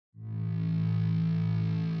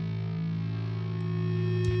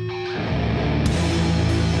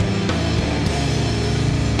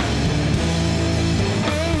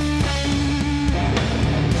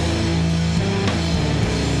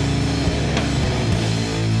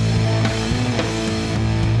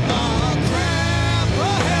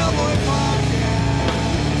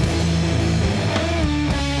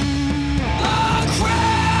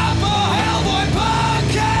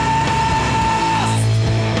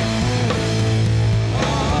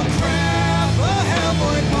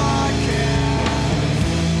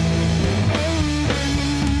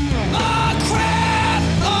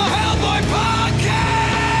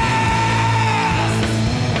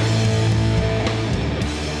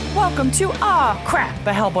welcome to Ah Crap,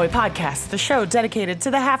 the Hellboy podcast, the show dedicated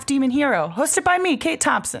to the half-demon hero, hosted by me, Kate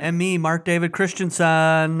Thompson. And me, Mark David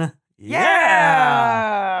Christensen.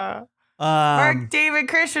 Yeah! Mark David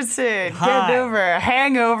Christensen, hi. get over a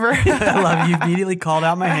hangover. I love you. Immediately called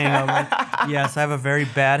out my hangover. Yes, I have a very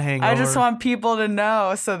bad hangover. I just want people to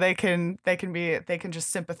know so they can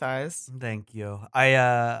just sympathize. Thank you.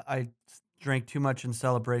 I drank too much in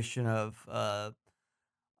celebration of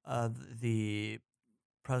the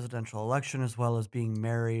presidential election, as well as being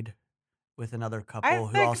married with another couple I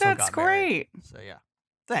who think also that's got married. great. So yeah,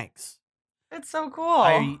 thanks. It's so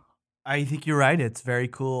cool. I think you're right. It's very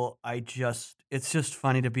cool. It's just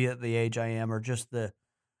funny to be at the age I am, or just the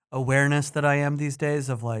awareness that I am these days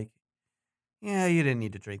of like, yeah, you didn't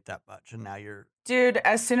need to drink that much, and now you're. Dude,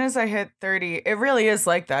 as soon as I hit 30, it really is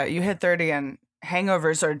like that. You hit 30 and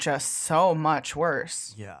hangovers are just so much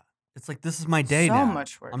worse. Yeah. It's like, this is my day so now. So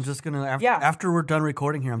much worse. I'm just going to, after we're done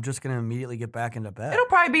recording here, I'm just going to immediately get back into bed. It'll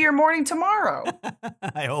probably be your morning tomorrow.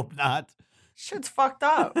 I hope not. Shit's fucked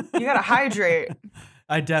up. You got to hydrate.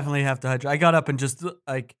 I definitely have to hydrate. I got up and just,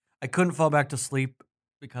 like, I couldn't fall back to sleep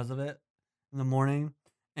because of it in the morning.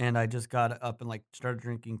 And I just got up and, like, started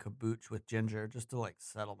drinking kombucha with ginger just to, like,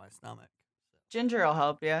 settle my stomach. Ginger will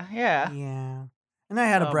help you. Yeah. Yeah. And I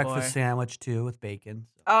had a breakfast sandwich, too, with bacon.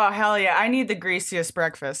 So. Oh, hell yeah. I need the greasiest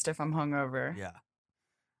breakfast if I'm hungover. Yeah.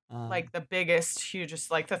 Like the biggest, hugest,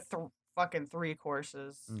 like the fucking 3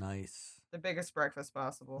 courses. Nice. The biggest breakfast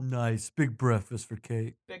possible. Nice. Big breakfast for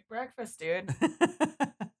Kate. Big breakfast, dude.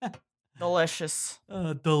 Delicious.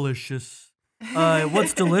 Delicious.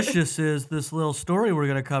 What's delicious is this little story we're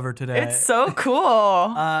going to cover today. It's so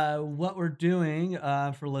cool. What we're doing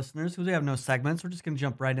for listeners, because we have no segments, we're just going to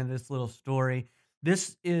jump right into this little story.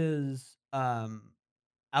 This is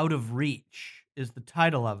Out of Reach is the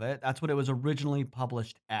title of it. That's what it was originally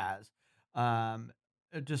published as.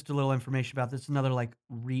 Just a little information about this. Another like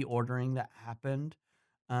reordering that happened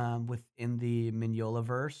within the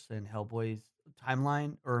Mignolaverse and Hellboy's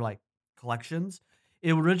timeline or like collections.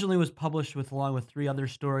 It originally was published along with 3 other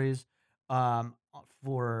stories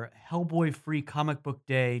for Hellboy Free Comic Book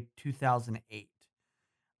Day 2008,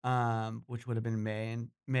 which would have been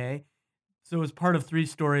May. So it was part of 3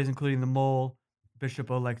 stories, including The Mole, Bishop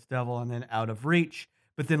Oleg's Devil, and then Out of Reach.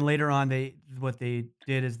 But then later on, what they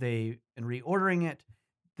did is in reordering it,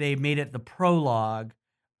 they made it the prologue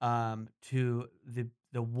to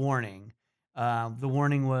the warning. The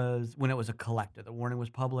warning was when it was a collected. The warning was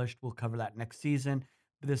published. We'll cover that next season.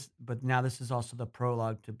 But now this is also the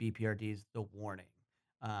prologue to BPRD's The Warning,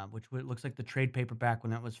 which looks like the trade paperback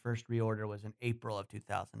when it was first reordered was in April of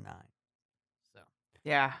 2009. So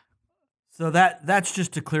yeah. So that's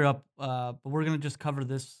just to clear up. But we're gonna just cover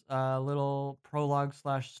this little prologue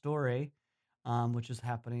 / story, which is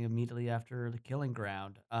happening immediately after the Killing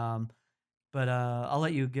Ground. But I'll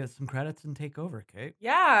let you get some credits and take over, Kate.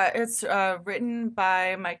 Yeah, it's written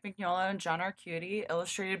by Mike Mignola and John Arcudi,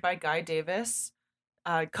 illustrated by Guy Davis,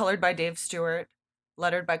 colored by Dave Stewart,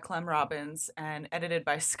 lettered by Clem Robbins, and edited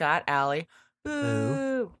by Scott Alley.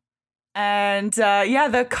 Boo! And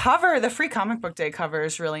the cover, the Free Comic Book Day cover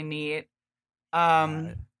is really neat.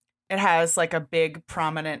 It has like a big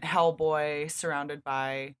prominent Hellboy surrounded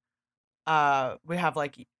by we have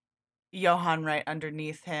like Johan right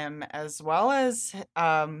underneath him, as well as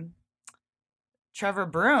Trevor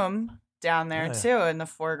Broom down there too in the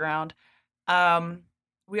foreground.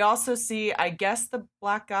 We also see, I guess, the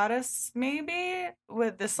Black Goddess maybe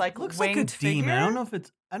with this like looks winged like a demon. figure.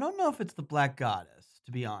 I don't know if it's the Black Goddess,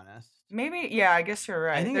 to be honest. Maybe, yeah, I guess you're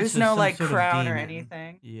right. I think There's it's just no some like sort of crown or demon.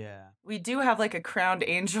 anything. Yeah. We do have like a crowned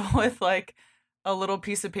angel with like a little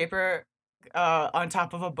piece of paper on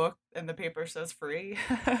top of a book, and the paper says free.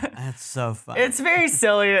 That's so fun. It's very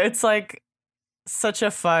silly. It's like such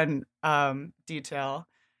a fun detail,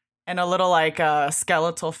 and a little like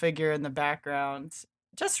skeletal figure in the background.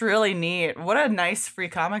 Just really neat. What a nice Free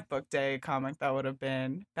Comic Book Day comic that would have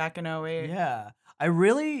been back in 2008. Yeah. I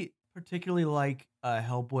really particularly like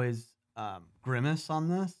Hellboy's grimace on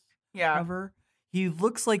this cover. He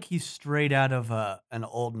looks like he's straight out of an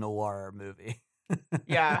old noir movie.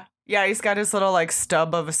 Yeah. He's got his little like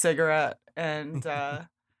stub of a cigarette, and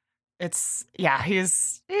he's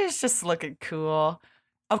just looking cool.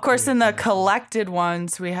 Of course, in the collected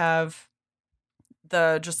ones, we have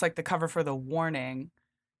the cover for The Warning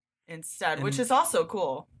instead, which is also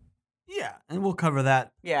cool. Yeah, and we'll cover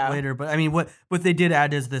that later. But I mean, what they did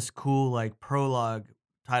add is this cool like prologue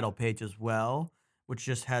title page as well, which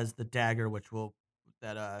just has the dagger,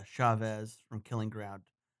 that Chavez from Killing Ground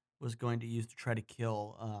was going to use to try to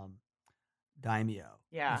kill Daimyo.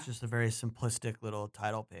 Yeah, it's just a very simplistic little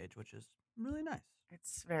title page, which is Really nice.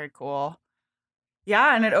 It's very cool.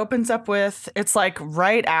 Yeah, and it opens up with it's like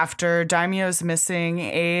right after Daimyo's missing,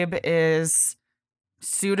 Abe is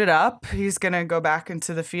suited up. He's gonna go back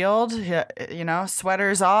into the field.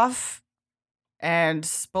 Sweater's off and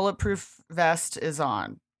bulletproof vest is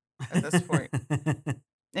on at this point.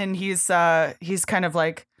 And he's kind of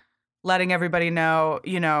like letting everybody know,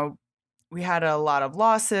 we had a lot of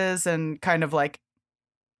losses and kind of like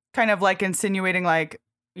insinuating like,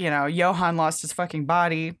 Johan lost his fucking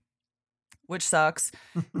body, which sucks.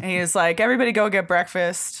 And he's like, everybody go get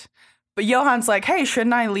breakfast. But Johan's like, hey,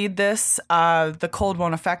 shouldn't I lead this? The cold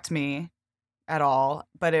won't affect me at all,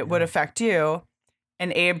 but it would affect you.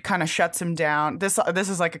 And Abe kind of shuts him down. This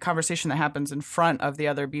is like a conversation that happens in front of the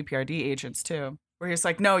other BPRD agents too, where he's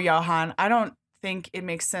like, no, Johan, I don't think it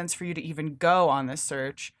makes sense for you to even go on this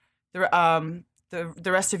search. The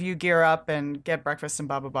rest of you gear up and get breakfast and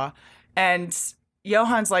blah blah blah. And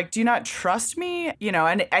Johan's like, do you not trust me?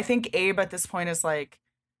 And I think Abe at this point is like,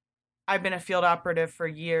 I've been a field operative for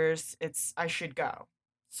years. I should go.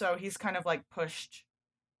 So he's kind of like pushed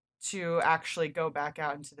to actually go back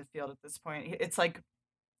out into the field at this point. It's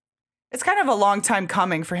kind of a long time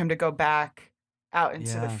coming for him to go back out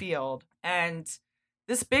into the field. And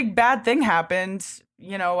this big bad thing happened,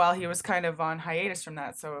 while he was kind of on hiatus from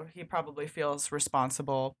that. So he probably feels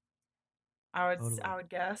responsible. I would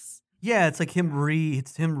guess. Yeah, it's like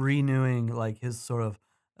it's him renewing like his sort of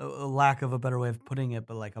a lack of a better way of putting it,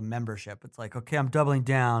 but like a membership. It's like, okay, I'm doubling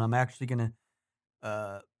down. I'm actually gonna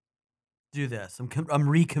uh do this. I'm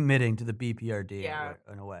recommitting to the BPRD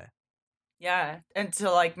in a way. Yeah, and to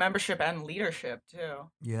like membership and leadership too.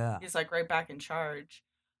 Yeah. He's like right back in charge.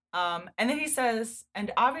 And then he says,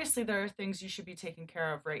 and obviously there are things you should be taking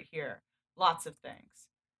care of right here. Lots of things.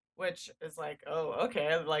 Which is like, oh,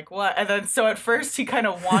 okay, like what? And then so at first he kind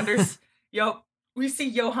of wanders, we see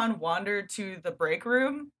Johan wander to the break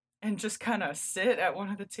room and just kind of sit at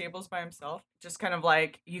one of the tables by himself. Just kind of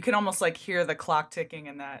like, you can almost like hear the clock ticking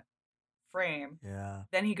in that frame. Yeah.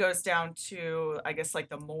 Then he goes down to, I guess, like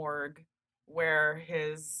the morgue where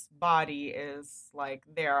his body is like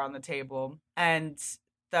there on the table. And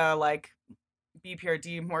the like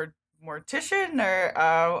BPRD mortician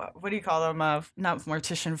or what do you call them? Not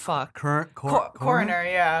mortician, fuck. Coroner,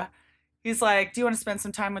 yeah. He's like, do you want to spend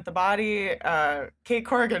some time with the body? Kate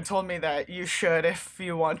Corrigan told me that you should if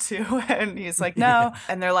you want to. And he's like, no.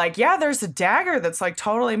 And they're like, yeah, there's a dagger that's like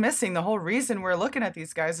totally missing. The whole reason we're looking at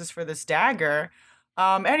these guys is for this dagger.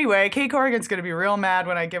 Anyway, Kate Corrigan's going to be real mad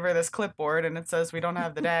when I give her this clipboard and it says we don't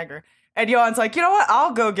have the dagger. And Johan's like, you know what?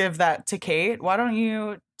 I'll go give that to Kate. Why don't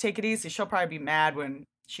you take it easy? She'll probably be mad when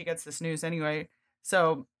she gets this news anyway.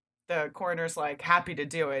 So the coroner's like happy to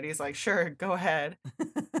do it. He's like, sure, go ahead.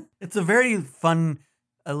 It's a very fun,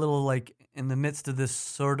 a little like in the midst of this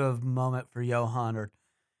sort of moment for Johan, or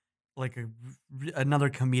like another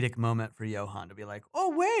comedic moment for Johan to be like,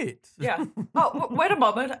 oh wait, yeah, oh wait a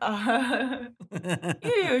moment,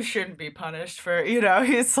 you shouldn't be punished for,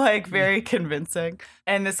 he's like very convincing,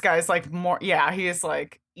 and this guy's like he's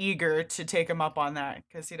like eager to take him up on that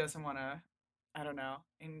because he doesn't want to, I don't know,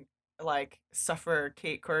 like suffer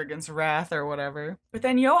Kate Corrigan's wrath or whatever. But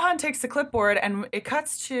then Johan takes the clipboard and it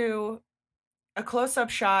cuts to a close-up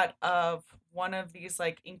shot of one of these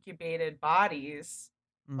like incubated bodies,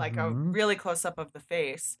 like a really close-up of the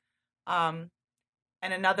face. And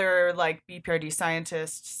another like BPRD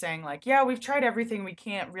scientist saying like, yeah, we've tried everything. We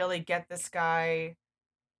can't really get this guy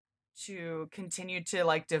to continue to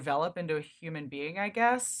like develop into a human being, I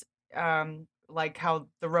guess. Like how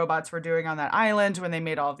the robots were doing on that island when they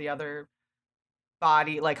made all the other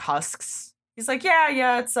body like husks. He's like,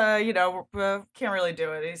 yeah, it's can't really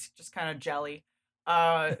do it. He's just kind of jelly.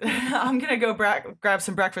 I'm gonna go grab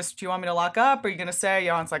some breakfast. Do you want me to lock up? Or are you gonna stay?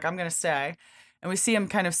 Johan's like, I'm gonna stay. And we see him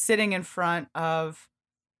kind of sitting in front of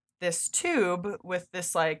this tube with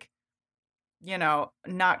this like,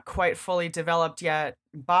 not quite fully developed yet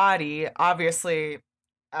body. Obviously,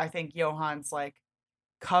 I think Johan's like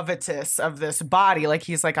covetous of this body. Like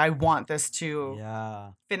he's like, I want this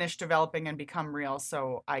to finish developing and become real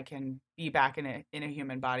so I can be back in a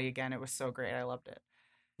human body again. It was so great. I loved it.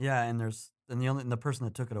 Yeah, and the person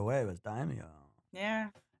that took it away was Daimyo. Yeah.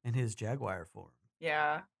 In his jaguar form.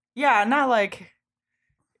 Yeah. Yeah, not like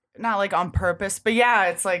on purpose, but yeah,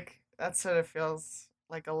 it's like that sort of feels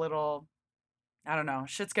like a little, I don't know,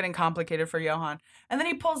 shit's getting complicated for Johan. And then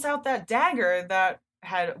he pulls out that dagger that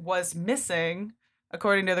was missing.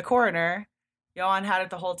 According to the coroner, Johan had it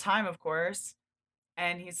the whole time, of course,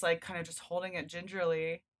 and he's like kind of just holding it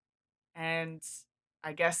gingerly, and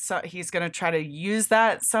I guess he's gonna try to use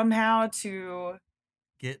that somehow to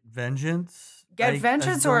get vengeance. get That's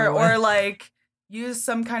vengeance the only way. or like use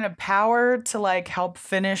some kind of power to like help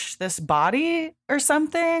finish this body or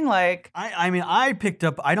something? Like, I mean, I picked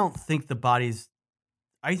up. I don't think the bodies.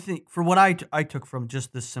 I think for what I took from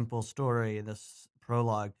just this simple story, this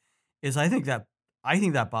prologue, is I think that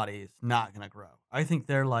body is not gonna grow. I think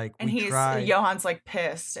they're like and we he's tried. Johan's like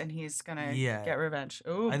pissed and he's gonna Yeah, get revenge.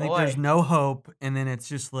 Oh I think there's boy. no hope, and then it's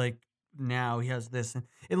just like now he has this, and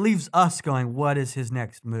it leaves us going, what is his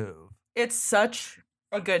next move? It's such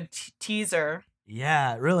a good teaser.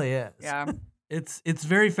 Yeah, it really is. Yeah, It's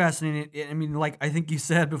very fascinating. I mean, like I think you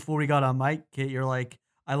said before we got on mic, Kate, you're like,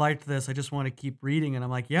 I liked this. I just want to keep reading, and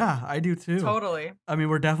I'm like, yeah, I do too. totally. I mean,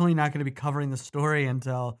 we're definitely not going to be covering the story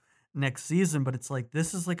until next season, but it's like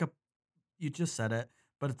this is like a you just said it,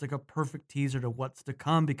 but it's like a perfect teaser to what's to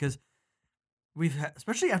come because we've had,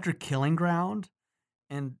 especially after Killing Ground,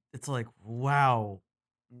 and it's like wow,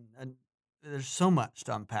 and there's so much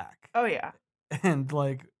to unpack. Oh yeah. And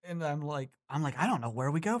I'm like I don't know where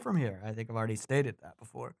we go from here. I think I've already stated that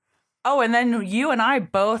before. Oh, and then you and I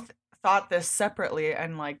both thought this separately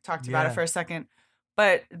and like talked about it Yeah. for a second.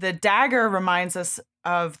 But the dagger reminds us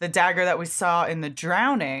of the dagger that we saw in The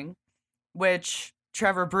Drowning, which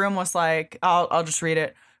Trevor Broom was like, I'll just read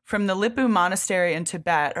it. From the Lipu Monastery in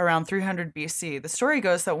Tibet around 300 BC, the story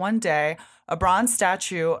goes that one day a bronze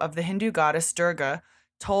statue of the Hindu goddess Durga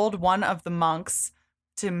told one of the monks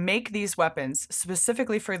to make these weapons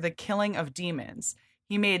specifically for the killing of demons.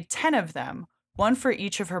 He made 10 of them, one for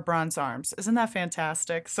each of her bronze arms. Isn't that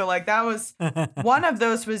fantastic? So like that was one of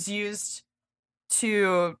those was used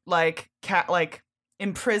to like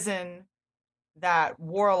imprison that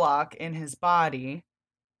warlock in his body.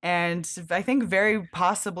 And I think very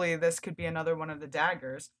possibly this could be another one of the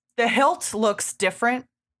daggers. The hilt looks different.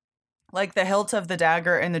 Like the hilt of the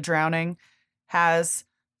dagger in The Drowning has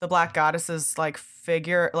the black goddess's like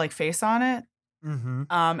figure, like face on it. Mm-hmm.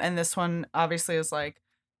 And this one obviously is like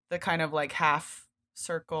the kind of like half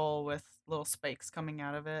circle with little spikes coming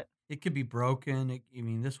out of it. It could be broken. I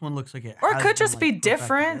mean, this one looks like it Or it has could been just be like put back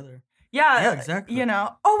different. together. Yeah, Yeah, exactly. you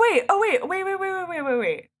know. Oh wait.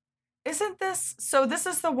 Isn't this so this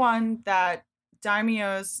is the one that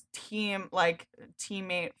Daimyo's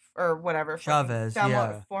teammate or whatever Chavez,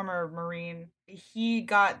 yeah, former Marine, he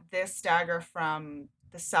got this dagger from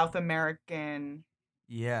the South American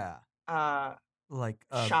yeah, uh like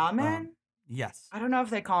shaman? yes. I don't know if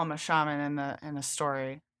they call him a shaman in the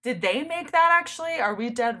story. Did they make that actually? Are we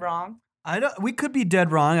dead wrong? I don't. We could be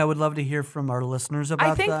dead wrong. I would love to hear from our listeners I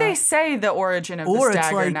about think they that. say the origin of this Or it's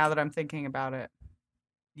dagger now like, that I'm thinking about it.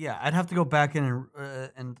 yeah, I'd have to go back in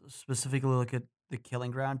and specifically look at the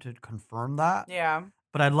Killing Ground to confirm that. Yeah.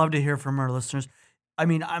 But I'd love to hear from our listeners. I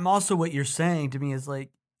mean, I'm also what you're saying to me is like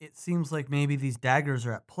it seems like maybe these daggers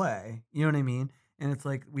are at play. You know what I mean? And it's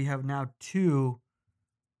like we have now two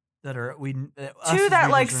that are us Two as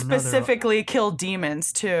that like readers are another. specifically kill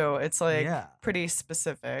demons too. It's like Yeah. pretty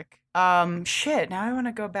specific. Shit, now I want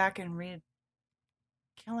to go back and read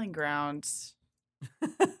Killing Grounds.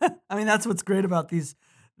 I mean, that's what's great about this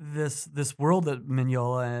world that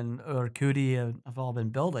Mignola and Arcudi have all been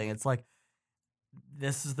building. It's like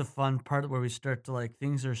this is the fun part where we start to like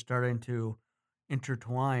things are starting to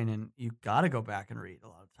intertwine, and you got to go back and read a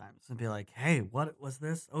lot of times and be like, "Hey, what was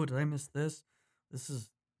this? Oh, did I miss this? This is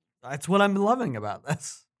that's what I'm loving about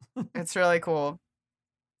this." It's really cool.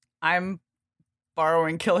 I'm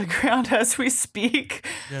borrowing Killing Ground as we speak.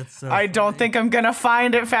 That's so. I don't funny. think I'm gonna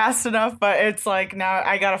find it fast enough, but it's like now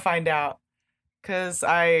I gotta find out. Cause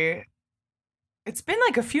it's been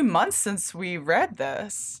like a few months since we read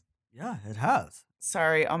this. Yeah, it has.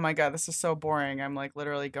 Sorry, oh my god, this is so boring. I'm like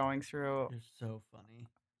literally going through You're so funny.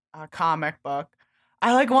 a comic book.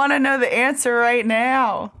 I like want to know the answer right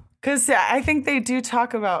now. Cause I think they do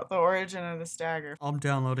talk about the origin of this dagger. I'm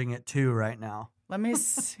downloading it too right now. Let me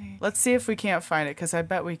see. Let's see if we can't find it, because I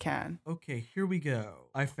bet we can. Okay, here we go.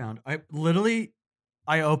 I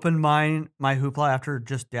opened my Hoopla after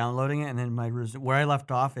just downloading it, and then where I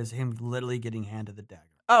left off is him literally getting handed the dagger.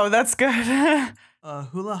 Oh, that's good.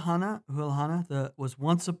 Hulahana was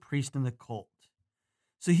once a priest in the cult.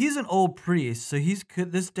 So he's an old priest. So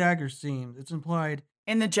this dagger seems it's implied.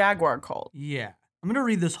 In the Jaguar cult. Yeah, I'm gonna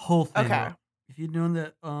read this whole thing. Okay. If you'd known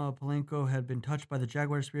that Palenko had been touched by the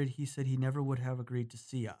Jaguar spirit, he said he never would have agreed to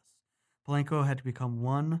see us. Palenko had to become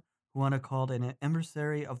one Huana called an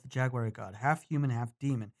emissary of the Jaguar god, half human, half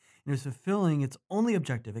demon. And it was fulfilling its only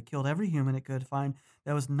objective. It killed every human it could find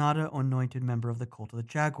that was not an anointed member of the cult of the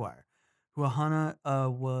Jaguar. Huahana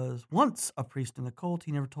was once a priest in the cult.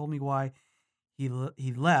 He never told me why he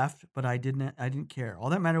left, but I didn't care. All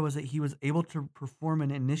that mattered was that he was able to perform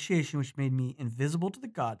an initiation which made me invisible to the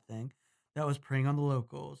god thing. that was preying on the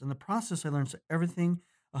locals. In the process, I learned everything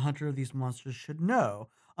a hunter of these monsters should know.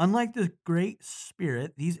 Unlike the Great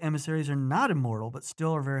Spirit, these emissaries are not immortal, but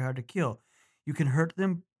still are very hard to kill. You can hurt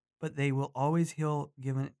them, but they will always heal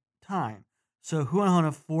given time. So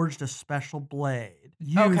Huanhana forged a special blade.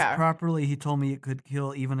 Used Okay. properly, he told me it could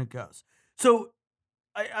kill even a ghost. So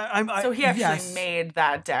So he actually yes, made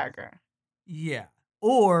that dagger. yeah.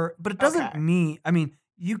 Or, but it doesn't Okay. mean, I mean,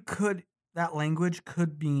 you could, that language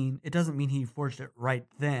could mean, it doesn't mean he forged it right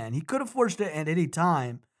then. He could have forged it at any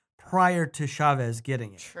time prior to Chavez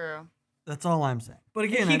getting it. True. That's all I'm saying. But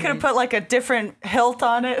again, He I could have mean, put like a different hilt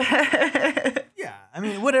on it. yeah, I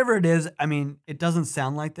mean, whatever it is, I mean, it doesn't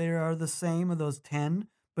sound like they are the same of those 10,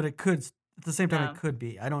 but it could, at the same time, it No. could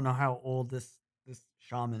be. I don't know how old this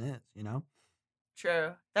shaman is, you know?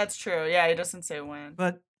 True. That's true. Yeah, he doesn't say when.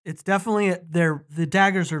 But it's definitely the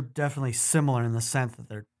daggers are definitely similar in the sense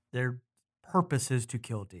that their purpose is to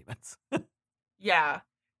kill demons. Yeah.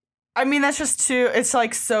 I mean, that's just too. It's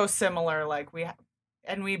like so similar. Like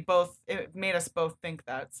and we both. It made us both think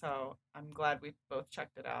that. So I'm glad we both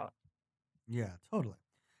checked it out. Yeah, totally.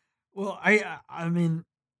 Well, I mean,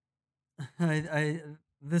 I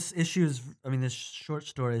this issue is, I mean, this short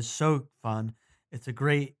story is so fun. It's a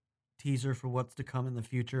great teaser for what's to come in the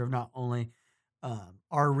future of not only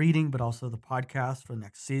our reading but also the podcast for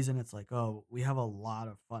next season. It's like, oh, we have a lot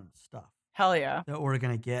of fun stuff Hell yeah. that we're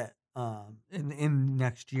gonna get in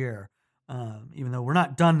next year. Even though we're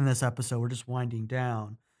not done in this episode, we're just winding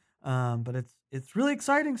down. But it's really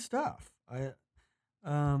exciting stuff.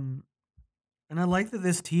 Um and I like that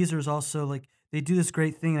this teaser is also like they do this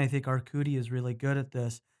great thing, and I think Arcudi is really good at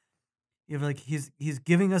this. You have like he's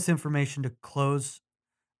giving us information to close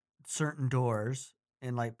certain doors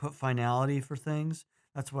and like put finality for things.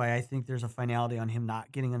 That's why I think there's a finality on him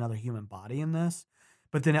not getting another human body in this.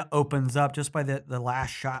 But then it opens up just by the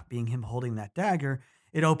last shot being him holding that dagger.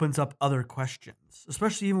 It opens up other questions,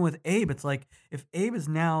 especially even with Abe. It's like if Abe is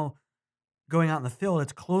now going out in the field,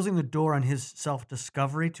 it's closing the door on his self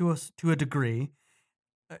discovery to a degree,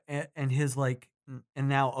 and his like, and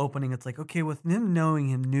now opening. It's like, okay, with him knowing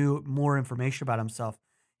him knew more information about himself,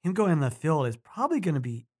 him going in the field is probably going to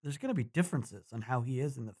be there's going to be differences on how he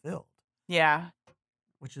is in the field, Yeah.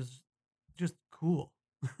 which is just cool.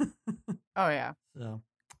 Oh yeah. So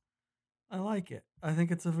I like it. I think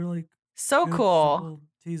it's a really So good, cool. simple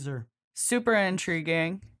teaser. Super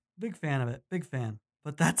intriguing. Big fan of it. Big fan.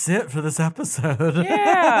 But that's it for this episode.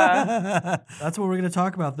 Yeah. That's what we're going to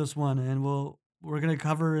talk about this one, and we're going to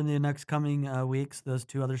cover in the next coming weeks those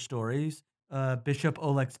two other stories, Bishop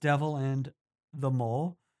Oleg's Devil and the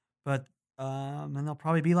Mole. But and they'll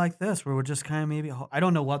probably be like this, where we're just kind of maybe I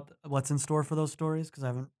don't know what's in store for those stories because I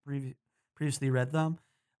haven't previously read them.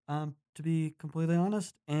 To be completely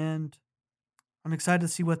honest, and I'm excited to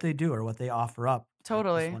see what they do or what they offer up, like this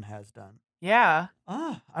Totally. one has done. Yeah.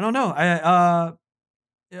 I don't know.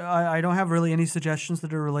 Yeah, I don't have really any suggestions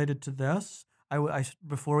that are related to this.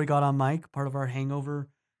 Before we got on mic, part of our hangover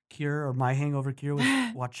cure or my hangover cure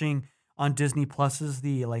was watching on Disney Plus's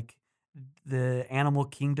the Animal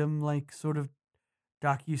Kingdom like sort of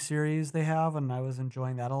docu series they have, and I was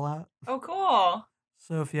enjoying that a lot. Oh, cool.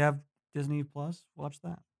 So if you have Disney Plus, watch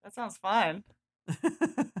that. That sounds fun.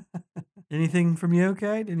 Anything from you,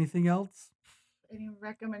 Kate? Anything else? Any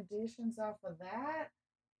recommendations off of that?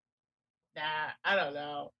 Nah, I don't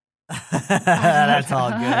know. That's all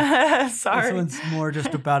good. Sorry. This one's more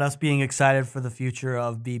just about us being excited for the future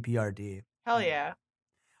of BPRD. Hell yeah.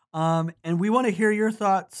 And we want to hear your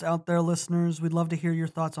thoughts out there, listeners. We'd love to hear your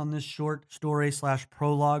thoughts on this short story /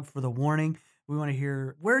 prologue for the warning. We want to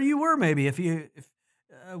hear where you were, maybe if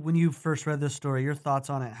when you first read this story, your thoughts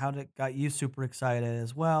on it, how it got you super excited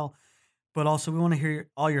as well. But also, we want to hear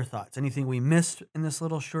all your thoughts. Anything we missed in this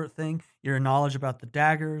little short thing, your knowledge about the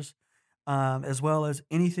daggers, as well as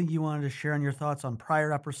anything you wanted to share on your thoughts on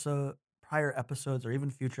prior episodes, or even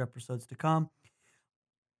future episodes to come.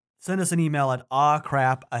 Send us an email at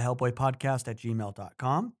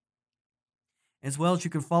ahcrap@hellboypodcast@gmail.com. As well as you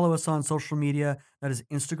can follow us on social media, that is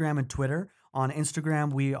Instagram and Twitter. On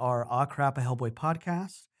Instagram, we are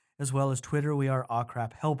ahcrap@hellboypodcast, as well as Twitter, we are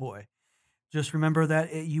ahcraphellboy. Just remember that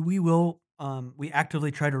we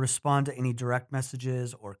actively try to respond to any direct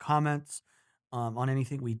messages or comments on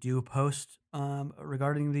anything we do post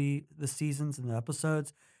regarding the seasons and the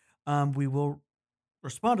episodes. We will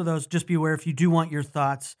respond to those. Just be aware if you do want your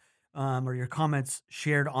thoughts or your comments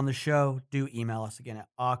shared on the show, do email us again at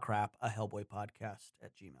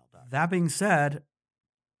ahcrap@hellboypodcast@gmail.com. That being said,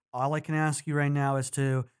 all I can ask you right now is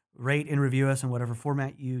to rate and review us in whatever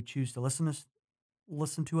format you choose to listen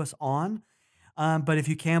to us on. But if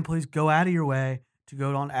you can, please go out of your way to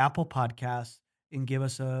go on Apple Podcasts and give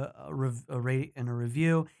us a rate and a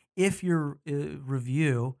review. If your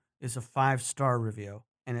review is a 5-star review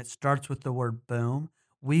and it starts with the word boom,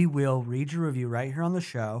 we will read your review right here on the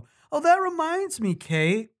show. Oh, that reminds me,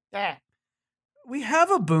 Kate. Yeah. We have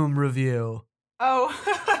a boom review. Oh.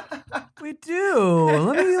 We do.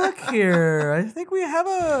 Let me look here. I think we have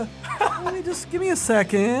let me just give me a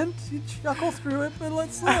second. You chuckle through it, but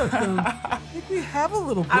let's look. I think we have a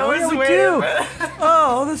little bit. We do.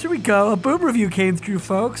 Oh, here we go. A boom review came through,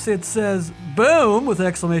 folks. It says boom with an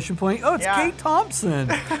exclamation point. Oh, it's Kate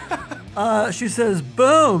Thompson. She says,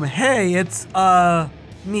 boom. Hey, it's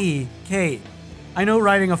me, Kate. I know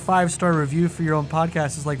writing a 5-star review for your own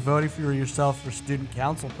podcast is like voting for yourself for student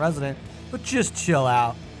council president, but just chill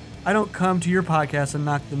out. I don't come to your podcast and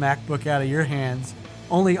knock the MacBook out of your hands.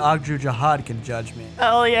 Only Agdru Jihad can judge me.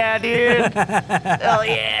 Oh yeah, dude. Oh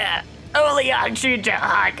yeah. Only Agdru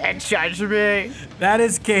Jihad can judge me. That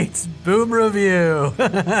is Kate's boom review.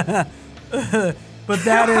 But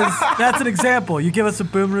that's an example. You give us a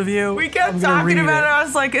boom review. We kept talking about it. I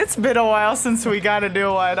was like, it's been a while since we got to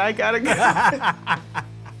do one. I gotta go.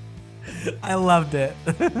 I loved it.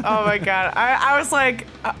 Oh my God. I was like,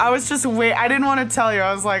 I was just wait. I didn't want to tell you.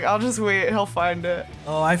 I was like, I'll just wait. He'll find it.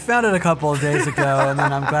 Oh, I found it a couple of days ago, and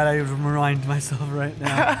then I'm glad I remind myself right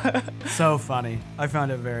now. So funny. I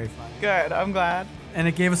found it very funny. Good. I'm glad. And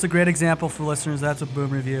it gave us a great example for listeners. That's a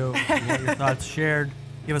boom review. What your thoughts shared.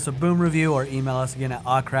 Give us a boom review or email us again at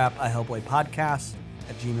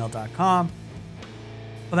awcrapihellboypodcast@gmail.com.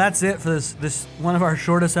 Well, that's it for this one of our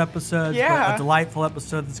shortest episodes. Yeah. But a delightful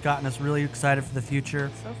episode that's gotten us really excited for the future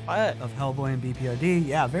So fun. of Hellboy and BPRD.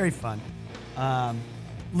 Yeah, very fun.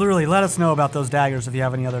 Literally, let us know about those daggers if you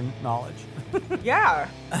have any other knowledge. Yeah.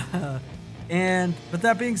 But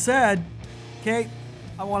that being said, Kate,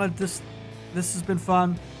 I wanted this has been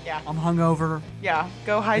fun. Yeah. I'm hungover. Yeah.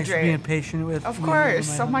 Go Thanks for being hydrate. patient with Of me course.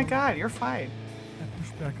 and Oh my hungover. God. You're fine.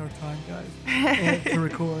 Push back our time, guys, to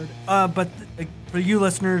record. But for you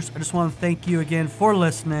listeners, I just want to thank you again for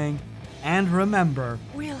listening. And remember,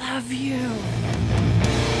 We love you.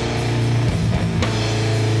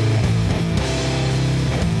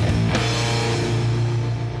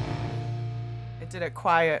 I did it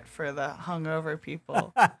quiet for the hungover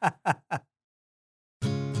people.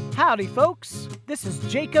 Howdy, folks. This is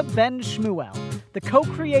Jacob Ben Shmuel, the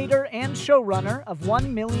co-creator and showrunner of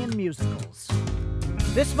 1 Million Musicals.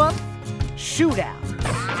 This month, shootouts,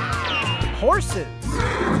 horses,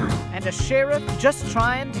 and a sheriff just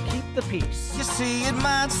trying to keep the peace. You see, it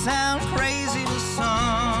might sound crazy to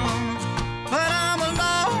some, but I'm a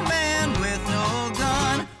lawman with no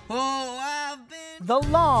gun. Oh, I've been... The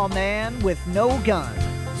Lawman with No Gun,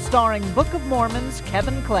 starring Book of Mormon's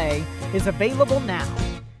Kevin Clay, is available now.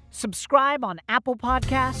 Subscribe on Apple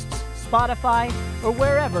Podcasts, Spotify, or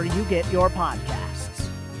wherever you get your podcasts.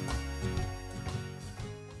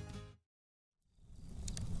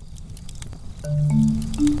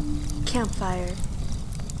 Campfire.